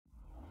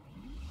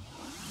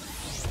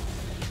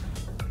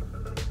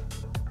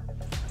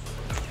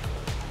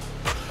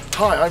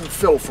Hi, I'm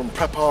Phil from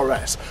Prep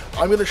RS.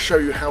 I'm going to show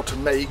you how to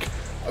make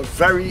a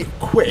very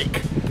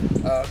quick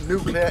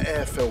nuclear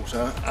air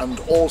filter and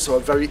also a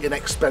very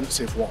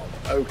inexpensive one.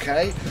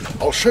 Okay,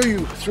 I'll show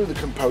you through the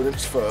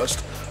components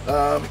first,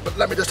 but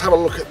let me just have a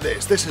look at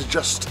this. This is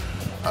just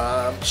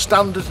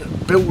standard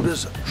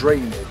builder's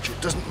drainage. It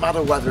doesn't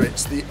matter whether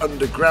it's the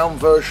underground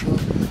version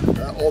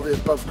or the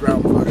above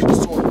ground version,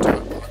 sort of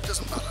type one. It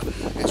doesn't matter.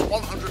 It's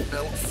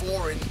 100mm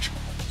 4-inch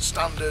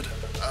standard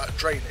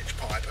drainage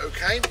pipe.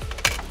 Okay,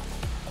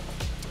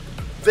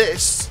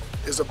 this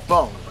is a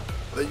bung.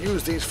 They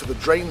use these for the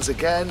drains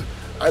again.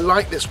 I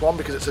like this one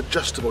because it's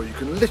adjustable. You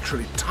can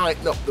literally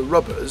tighten up the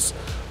rubbers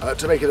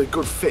to make it a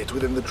good fit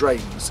within the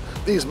drains.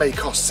 These may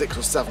cost £6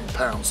 or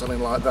 £7,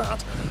 something like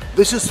that.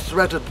 This is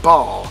threaded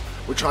bar,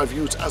 which I've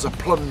used as a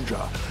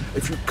plunger.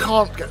 If you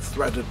can't get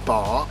threaded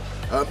bar,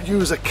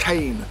 use a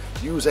cane,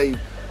 use a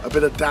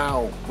bit of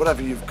dowel,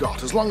 whatever you've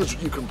got, as long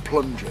as you can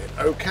plunge it,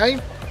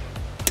 okay?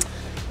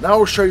 Now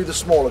I'll show you the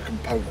smaller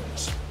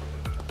components.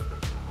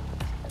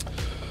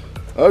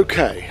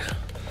 Okay,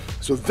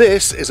 so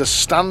this is a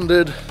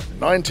standard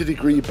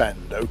 90-degree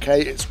bend,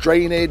 okay? It's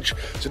drainage,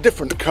 it's a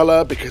different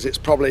colour because it's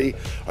probably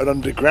an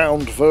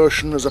underground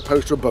version as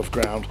opposed to above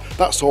ground.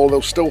 That's all,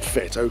 they'll still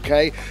fit,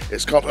 okay?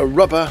 It's got a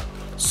rubber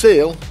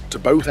seal to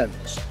both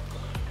ends.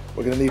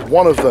 We're going to need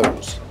one of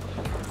those.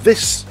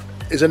 This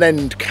is an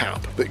end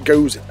cap that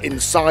goes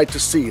inside to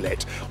seal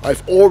it.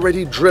 I've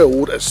already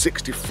drilled a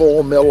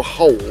 64mm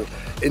hole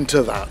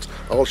into that.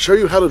 I'll show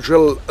you how to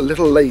drill a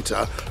little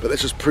later, but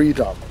this is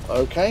pre-done,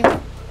 okay?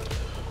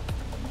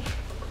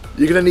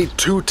 You're going to need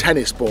 2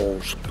 tennis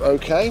balls,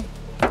 okay?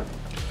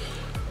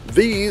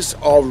 These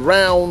are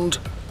round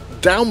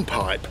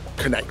downpipe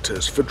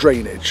connectors for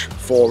drainage,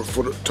 for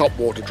top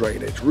water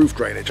drainage, roof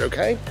drainage,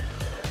 okay?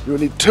 You'll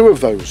need 2 of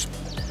those.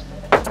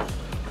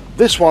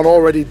 This one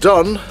already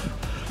done.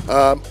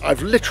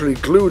 I've literally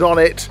glued on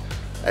it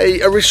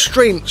a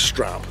restraint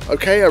strap,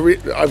 okay?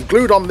 I've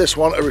glued on this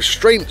one a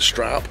restraint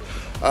strap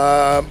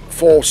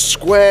for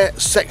square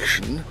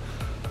section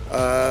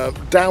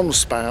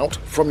downspout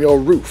from your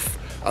roof.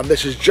 And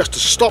this is just to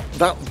stop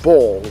that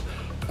ball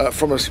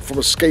from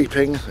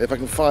escaping. If I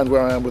can find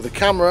where I am with the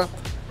camera,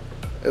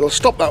 it'll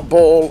stop that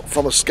ball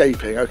from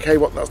escaping, okay?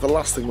 That's the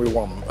last thing we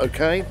want,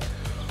 okay?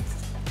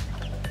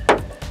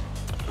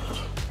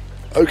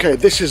 Okay,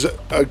 this is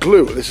a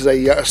glue. This is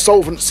a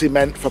solvent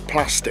cement for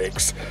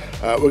plastics.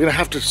 We're going to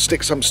have to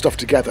stick some stuff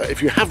together.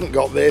 If you haven't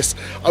got this,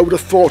 I would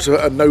have thought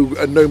a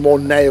no more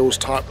nails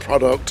type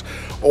product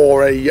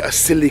or a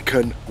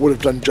silicone would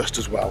have done just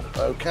as well,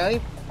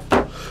 okay?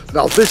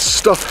 Now this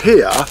stuff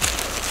here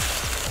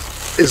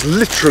is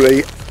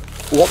literally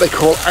what they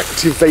call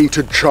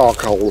activated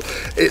charcoal.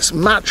 It's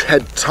match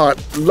head type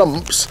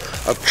lumps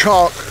of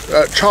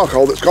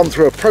charcoal that's gone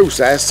through a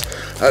process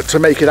to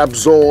make it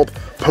absorb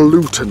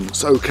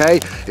pollutants, okay?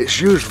 It's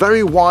used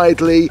very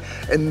widely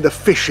in the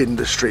fish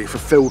industry for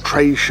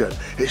filtration.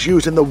 It's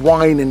used in the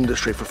wine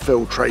industry for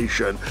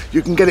filtration.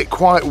 You can get it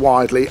quite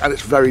widely and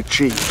it's very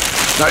cheap.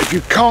 Now if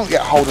you can't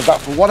get hold of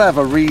that for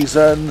whatever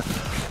reason,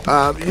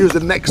 use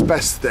the next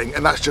best thing,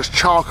 and that's just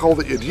charcoal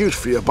that you'd use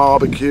for your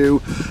barbecue.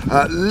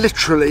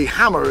 Literally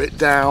hammer it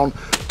down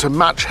to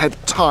match head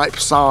type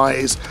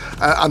size,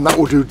 and that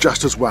will do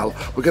just as well.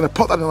 We're going to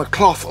put that in a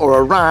cloth or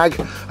a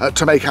rag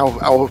to make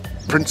our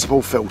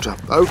principal filter,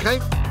 okay?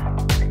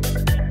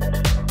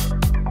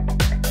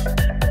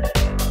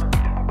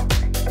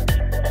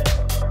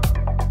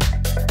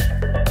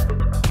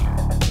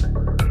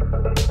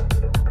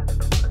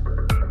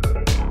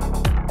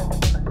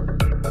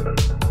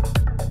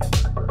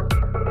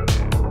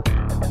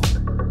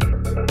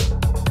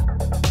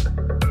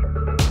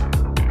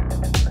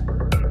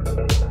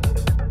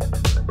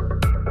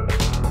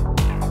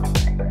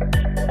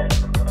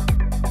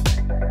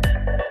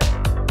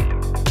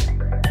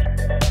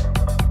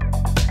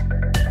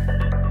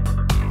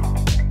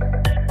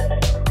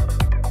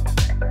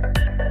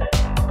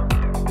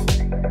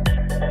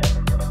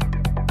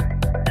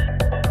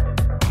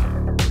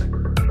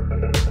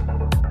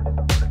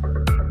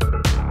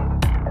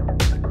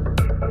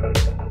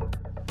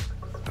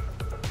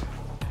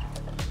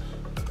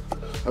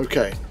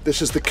 Okay,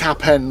 this is the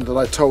cap end that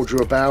I told you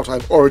about.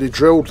 I've already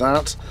drilled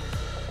that.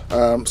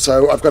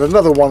 So I've got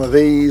another one of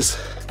these,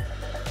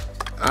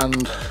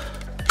 and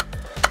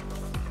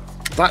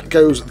that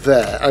goes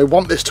there. I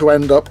want this to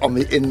end up on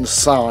the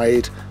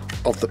inside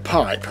of the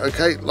pipe,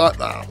 okay, like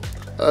that,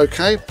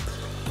 okay?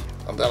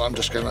 And then I'm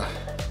just gonna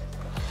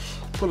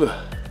put a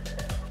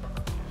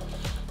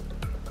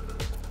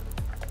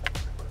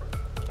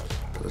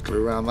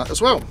glue around that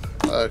as well.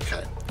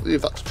 Okay,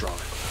 leave that to dry.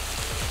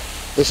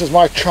 This is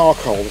my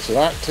charcoal. This is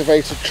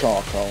activated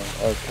charcoal,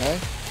 okay?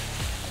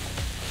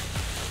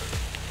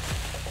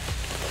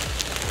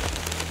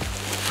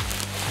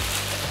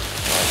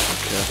 Nice and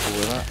careful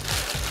with that.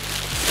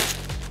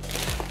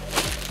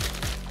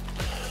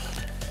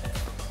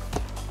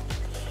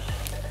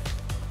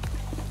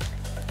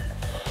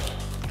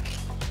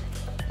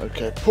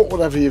 Okay, put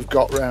whatever you've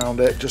got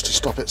round it just to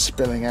stop it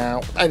spilling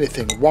out.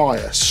 Anything,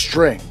 wire,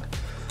 string,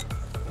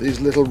 these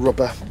little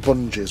rubber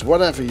bungees,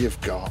 whatever you've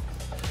got,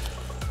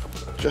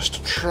 just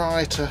to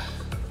try to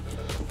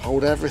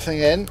hold everything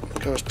in.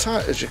 Go as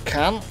tight as you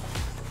can.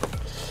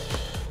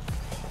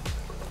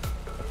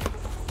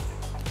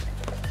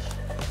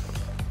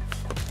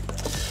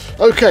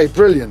 Okay,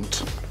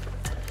 brilliant.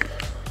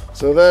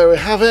 So there we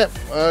have it.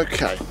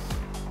 Okay.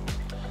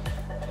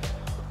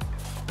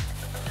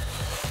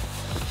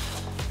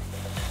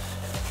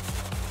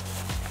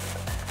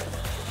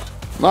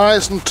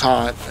 Nice and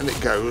tight, and it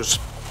goes.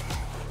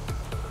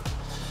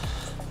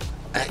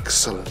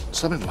 Excellent,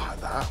 something like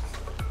that.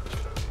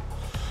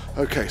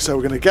 Okay, so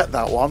we're going to get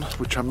that one,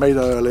 which I made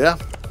earlier.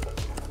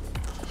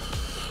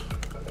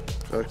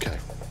 Okay.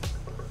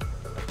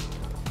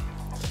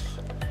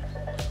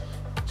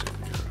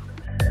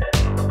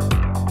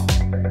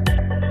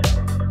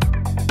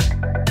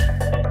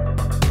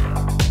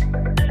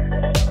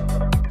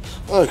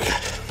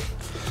 Okay,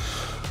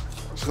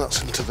 so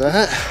that's into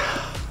there.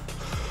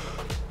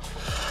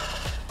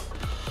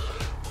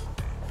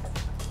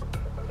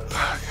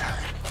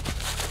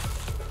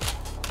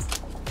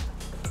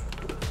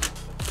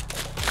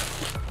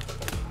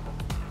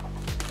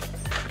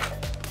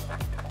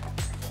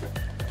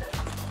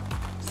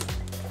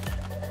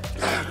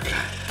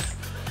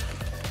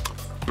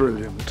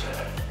 Brilliant.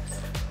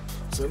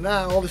 So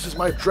now this is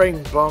my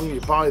drain bung. You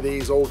buy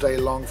these all day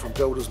long from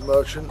builders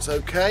merchants,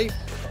 okay?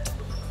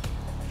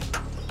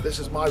 This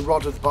is my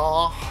rodded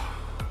bar.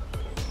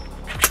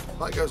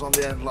 That goes on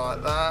the end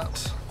like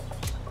that.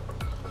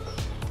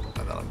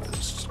 And then I'm going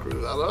to screw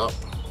that up.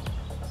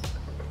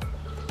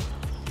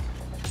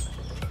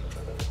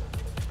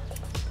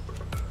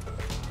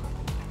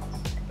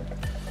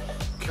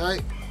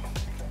 Okay.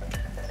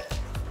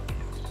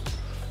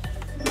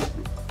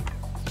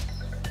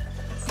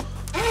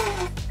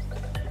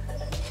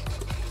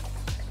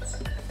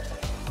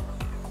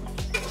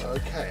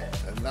 Okay,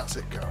 and that's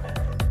it going.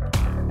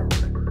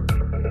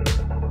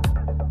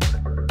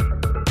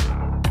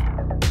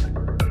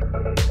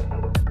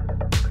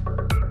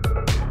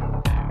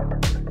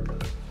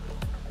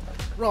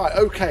 Right,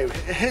 okay,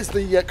 here's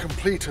the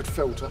completed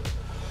filter.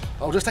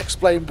 I'll just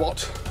explain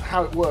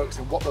how it works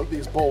and what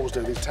these balls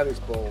do, these tennis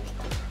balls.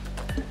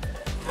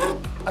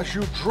 As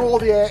you draw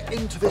the air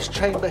into this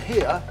chamber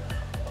here,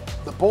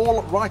 the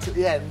ball right at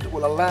the end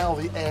will allow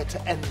the air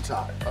to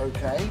enter,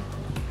 okay?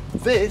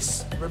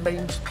 This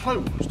remains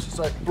closed,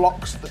 so it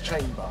blocks the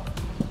chamber.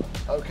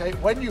 Okay,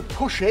 when you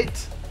push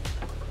it,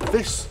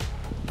 this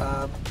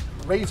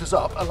raises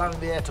up, allowing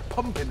the air to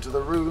pump into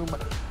the room,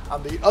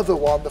 and the other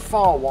one, the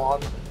far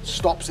one,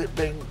 stops it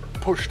being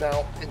pushed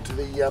out into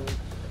the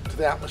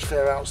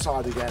atmosphere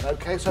outside again.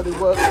 Okay, so they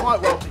work quite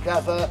well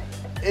together.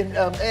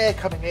 Air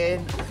coming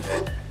in,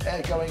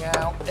 air going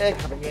out, air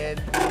coming in,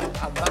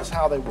 and that's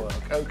how they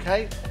work.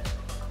 Okay.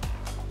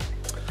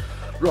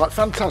 Right,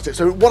 fantastic.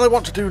 So what I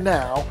want to do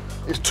now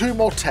is 2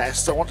 more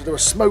tests. I want to do a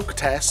smoke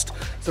test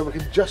so we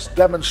can just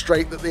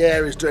demonstrate that the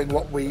air is doing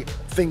what we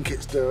think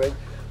it's doing.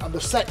 And the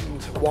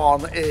second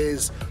one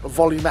is a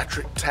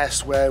volumetric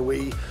test where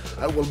we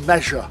will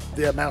measure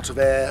the amount of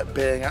air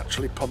being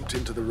actually pumped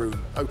into the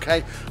room.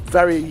 Okay,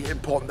 very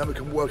important. Then we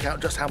can work out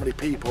just how many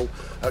people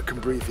can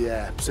breathe the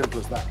air.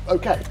 Simple as that.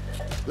 Okay,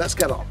 let's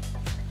get on.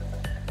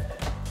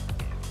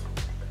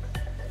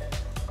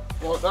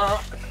 Like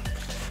that.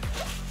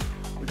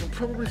 We can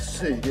probably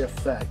see the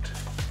effect.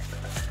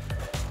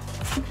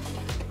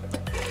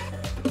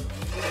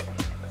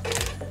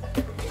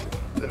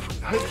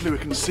 Hopefully we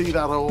can see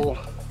that all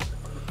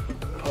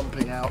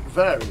pumping out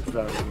very,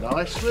 very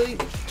nicely.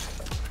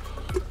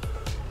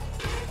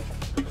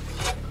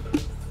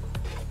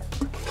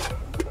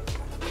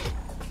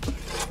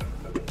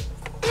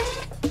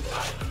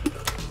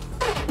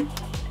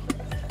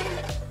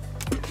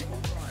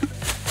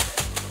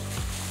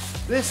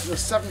 This is a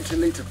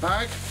 70-litre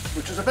bag,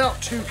 which is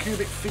about 2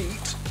 cubic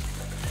feet.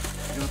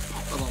 I'm going to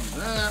pop that on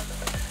there.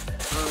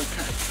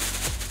 Okay.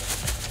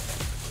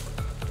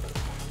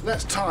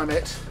 Let's time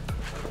it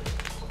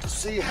to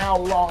see how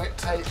long it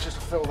takes just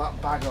to fill that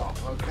bag up,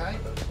 okay?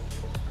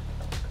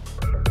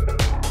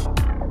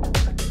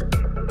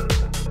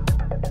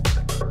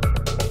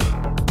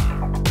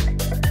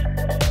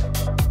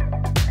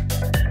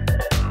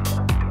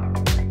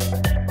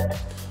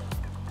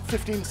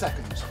 "15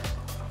 seconds.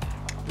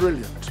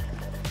 Brilliant.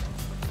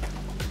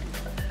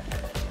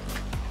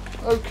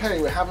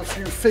 Okay, we have a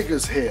few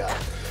figures here.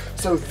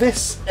 So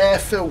this air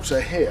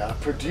filter here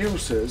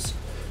produces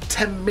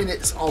 10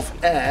 minutes of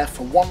air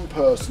for one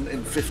person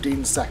in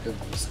 15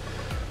 seconds.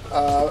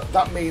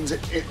 That means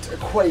it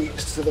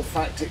equates to the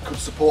fact it could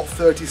support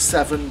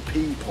 37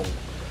 people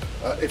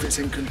if it's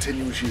in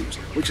continuous use,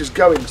 which is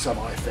going some,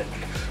 I think.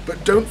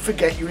 But don't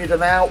forget, you need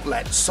an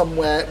outlet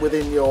somewhere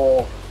within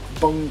your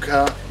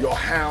bunker, your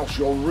house,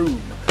 your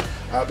room.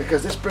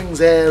 Because this brings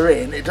air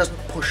in, it doesn't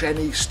push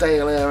any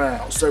stale air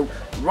out. So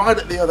right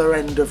at the other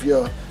end of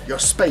your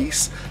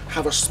space,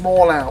 have a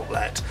small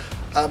outlet.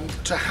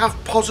 To have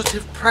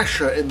positive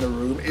pressure in the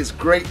room is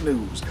great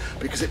news,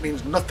 because it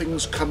means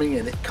nothing's coming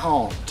in, it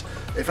can't.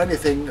 If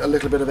anything, a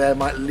little bit of air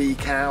might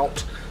leak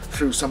out,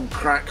 through some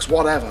cracks,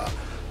 whatever.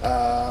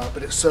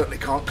 But it certainly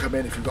can't come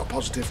in if you've got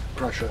positive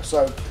pressure.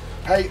 So,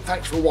 hey,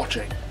 thanks for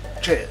watching.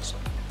 Cheers.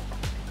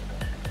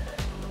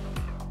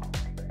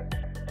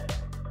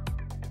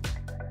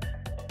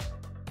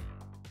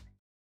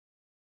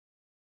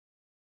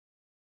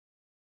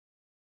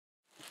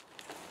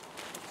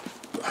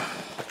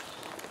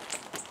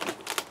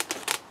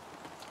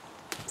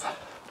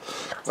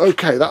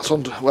 Okay, that's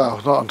on, well,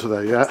 not onto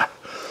there yet.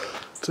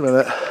 Just a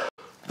minute.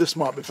 This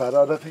might be better.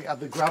 I don't think it had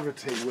the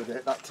gravity with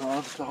it that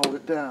time to hold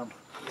it down.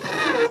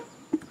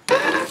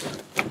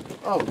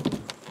 Oh.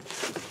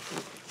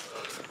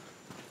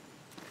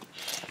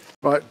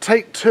 Right,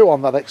 take 2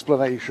 on that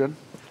explanation.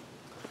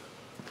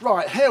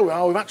 Right, here we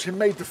are. We've actually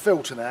made the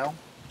filter now.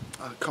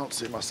 I can't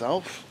see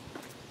myself.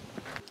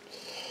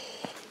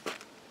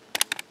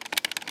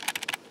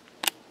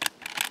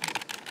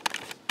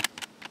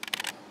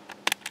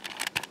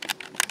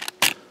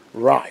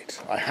 Right,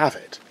 I have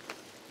it.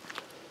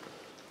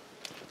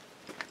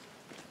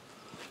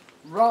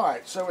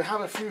 Right, so we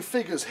have a few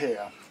figures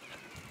here.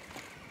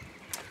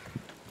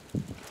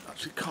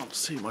 Actually can't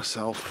see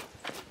myself.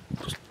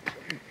 Just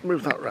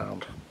move that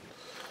round.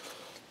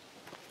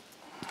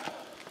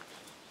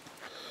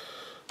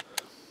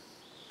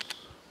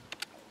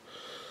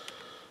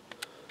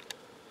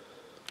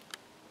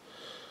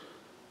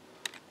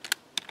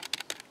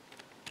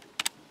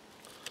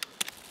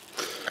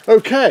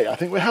 Okay, I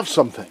think we have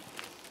something.